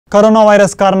Corona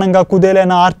virus కారణంగా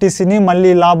కుదేలైన ఆర్టీసీని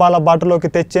మళ్లీ లాభాల బాటలోకి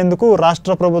తెచ్చేందుకు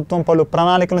రాష్ట్ర ప్రభుత్వం పలు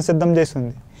ప్రణాళికలను సిద్ధం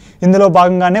చేసింది. ఇందులో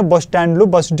భాగంగానే బస్ స్టాండ్లు,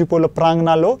 బస్ డిపోల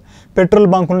ప్రాంగణాల్లో పెట్రోల్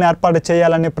బంకులను ఏర్పాటు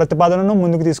చేయాలనే ప్రతిపాదనను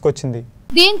ముందుకు తీసుకొచ్చింది.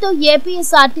 దీంతో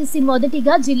ఏపీఎస్ఆర్టీసీ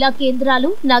మొదటిగా జిల్లా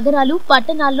కేంద్రాలు, నగరాలు,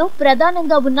 పట్టణాల్లో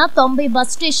ప్రధానంగా ఉన్న 90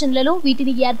 బస్ స్టేషన్లలో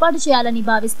వీటిని ఏర్పాటు చేయాలని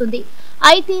భావిస్తుంది.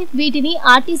 అయితే వీటిని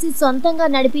ఆర్టీసీ సొంతంగా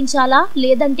నడిపించాలా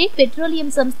లేదంటే పెట్రోలియం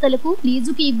సంస్థలకు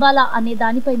లీజుకి ఇవ్వాలా అనే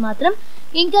దానిపై మాత్రం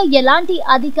ఇంకా ఎలాంటి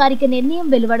అధికారిక నిర్ణయం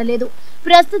వెలువడలేదు.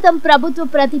 ప్రస్తుతం ప్రభుత్వ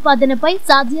ప్రతిపాదనపై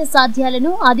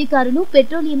సాధ్యాసాధ్యాలను అధికారులు,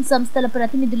 పెట్రోలియం సంస్థల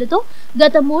ప్రతినిధులతో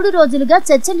గత 3 రోజులుగా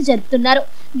చర్చలు జరుపుతున్నారు.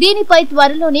 దీనిపై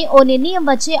త్వరలోనే ఓ నిర్ణయం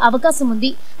వచ్చే అవకాశం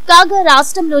ఉంది. కాగా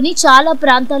రాష్ట్రంలోని చాలా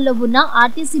ప్రాంతాల్లో ఉన్న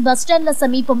ఆర్టీసీ బస్టాండ్ల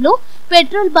సమీపంలో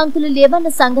పెట్రోల్ బంకులు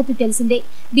లేవన్న సంగతి తెలిసిందే.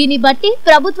 దీన్ని బట్టి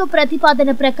ప్రభుత్వ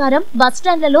ప్రతిపాదన ప్రకారం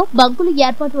బస్టాండ్లలో బంకులు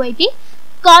ఏర్పాటు అయితే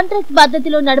కాంట్రాక్ట్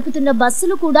పద్ధతిలో నడుపుతున్న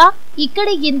బస్సులు కూడా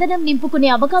ఇక్కడే ఇంధనం నింపుకునే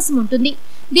అవకాశం ఉంటుంది.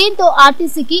 దీంతో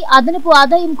ఆర్టీసీకి అదనపు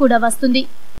ఆదాయం కూడా వస్తుంది.